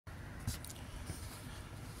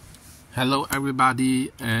Hello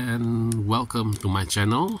everybody and welcome to my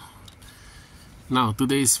channel. Now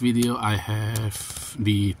today's video I have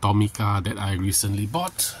the Tomica that I recently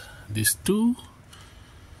bought. These two,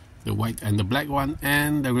 the white and the black one,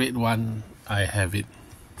 and the red one I have it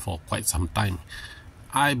for quite some time.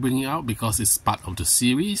 I bring it out because it's part of the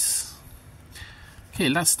series. Okay,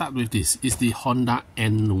 let's start with this. It's the Honda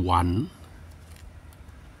N1.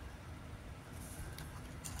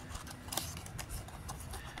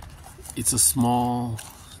 It's a small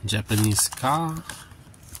Japanese car.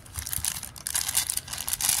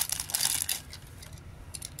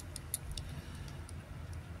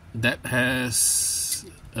 That has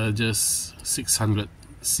just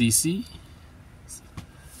 600cc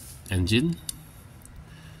engine,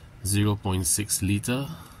 0.6 liter.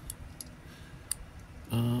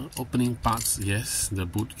 Opening parts, yes, the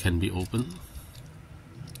boot can be opened,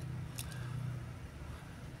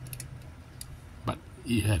 but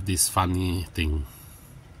you have this funny thing,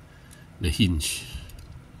 the hinge.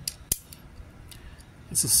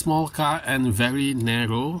 It's a small car and very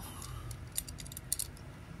narrow.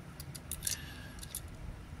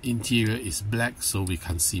 Interior is black, so we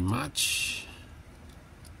can't see much.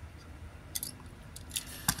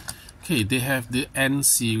 Okay, they have the N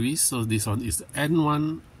series, so this one is the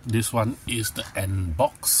N1, this one is the N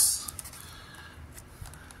box.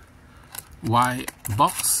 Why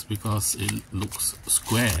box? Because it looks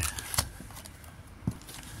square.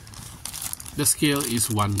 The scale is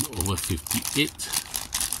 1/58.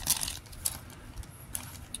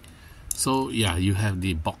 So yeah, you have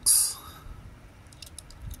the box.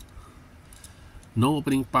 No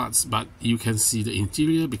opening parts, but you can see the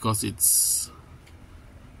interior because it's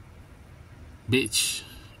beige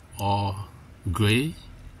or gray,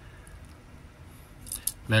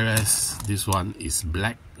 whereas this one is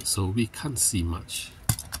black, so we can't see much.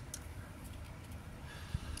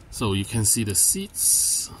 So you can see the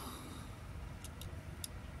seats.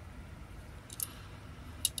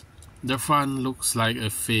 The front looks like a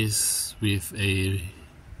face with a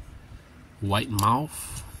white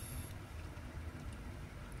mouth.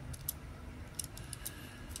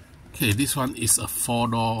 Okay, this one is a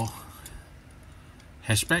 4-door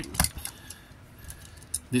hatchback.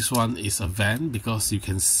 This one is a van because you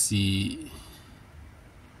can see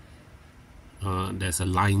there's a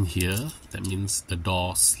line here. That means the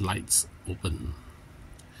door slides open.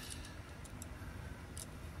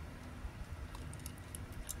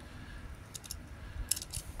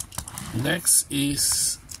 Next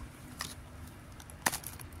is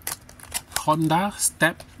Honda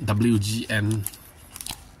StepWGN.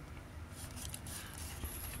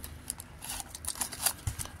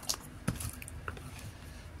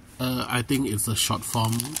 I think it's a short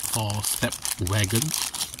form for StepWGN.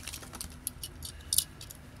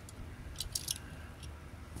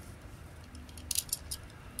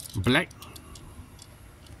 Black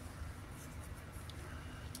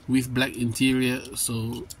with black interior,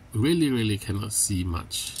 so really cannot see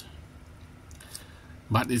much,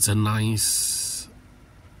 but it's a nice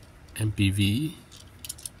MPV,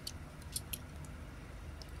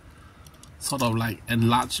 sort of like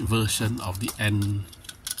enlarged version of the N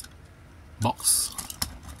box.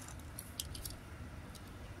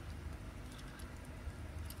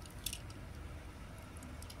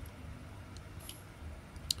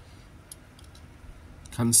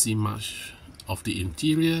 Can't see much of the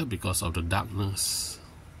interior because of the darkness.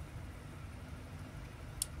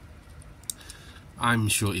 I'm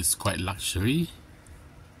sure it's quite luxury.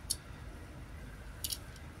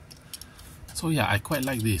 So yeah, I quite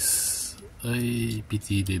like this. A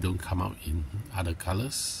pity they don't come out in other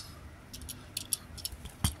colors.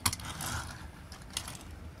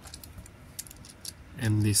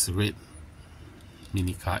 And this red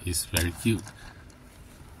mini car is very cute.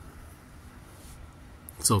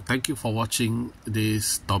 So thank you for watching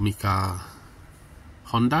this Tomica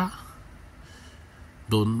Honda.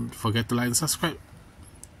 Don't forget to like and subscribe.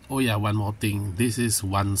 Oh yeah, one more thing. This is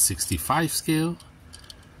 1/65 scale,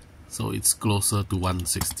 so it's closer to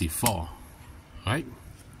 1/64. Right?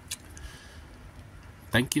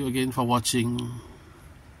 Thank you again for watching.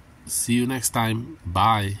 See you next time.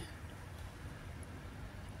 Bye.